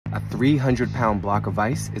300-pound block of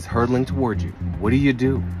ice is hurtling toward you. What do you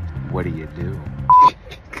do? What do you do?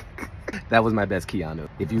 That was my best Keanu.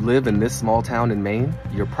 If you live in this small town in Maine,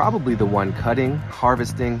 you're probably the one cutting,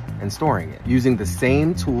 harvesting, and storing it. Using the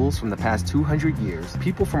same tools from the past 200 years,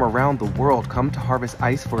 people from around the world come to harvest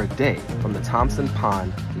ice for a day from the Thompson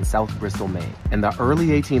Pond in South Bristol, Maine. In the early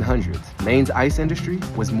 1800s, Maine's ice industry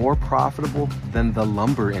was more profitable than the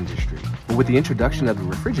lumber industry. But with the introduction of the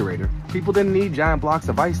refrigerator, people didn't need giant blocks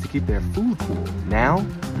of ice to keep their food cool. Now,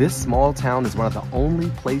 this small town is one of the only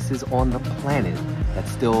places on the planet that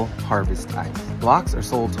still harvest ice. Blocks are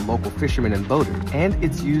sold to local fishermen and boaters, and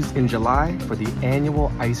it's used in July for the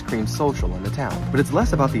annual ice cream social in the town. But it's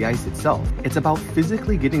less about the ice itself. It's about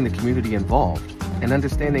physically getting the community involved and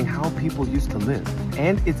understanding how people used to live.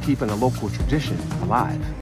 And it's keeping a local tradition alive.